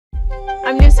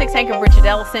I'm News 6 anchor Bridget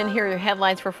Ellison. Here are your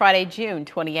headlines for Friday, June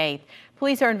 28th.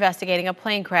 Police are investigating a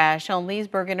plane crash on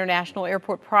Leesburg International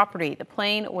Airport property. The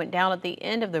plane went down at the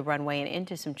end of the runway and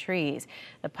into some trees.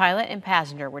 The pilot and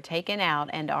passenger were taken out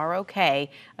and are okay.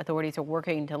 Authorities are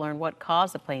working to learn what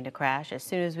caused the plane to crash. As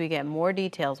soon as we get more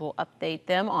details, we'll update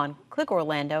them on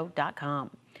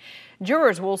clickorlando.com.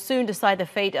 Jurors will soon decide the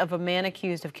fate of a man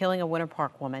accused of killing a Winter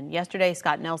Park woman. Yesterday,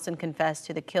 Scott Nelson confessed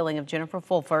to the killing of Jennifer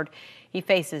Fulford. He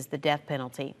faces the death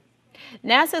penalty.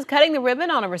 NASA is cutting the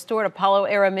ribbon on a restored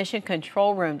Apollo-era mission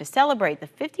control room to celebrate the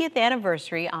 50th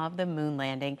anniversary of the moon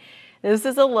landing. This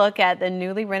is a look at the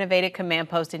newly renovated command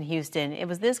post in Houston. It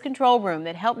was this control room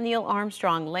that helped Neil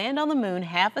Armstrong land on the moon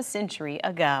half a century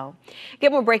ago.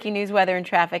 Get more breaking news, weather, and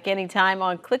traffic anytime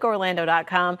on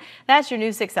clickorlando.com. That's your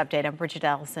News 6 update. I'm Bridget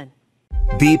Ellison.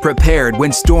 Be prepared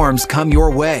when storms come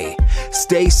your way.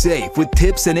 Stay safe with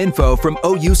tips and info from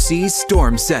OUC's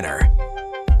Storm Center.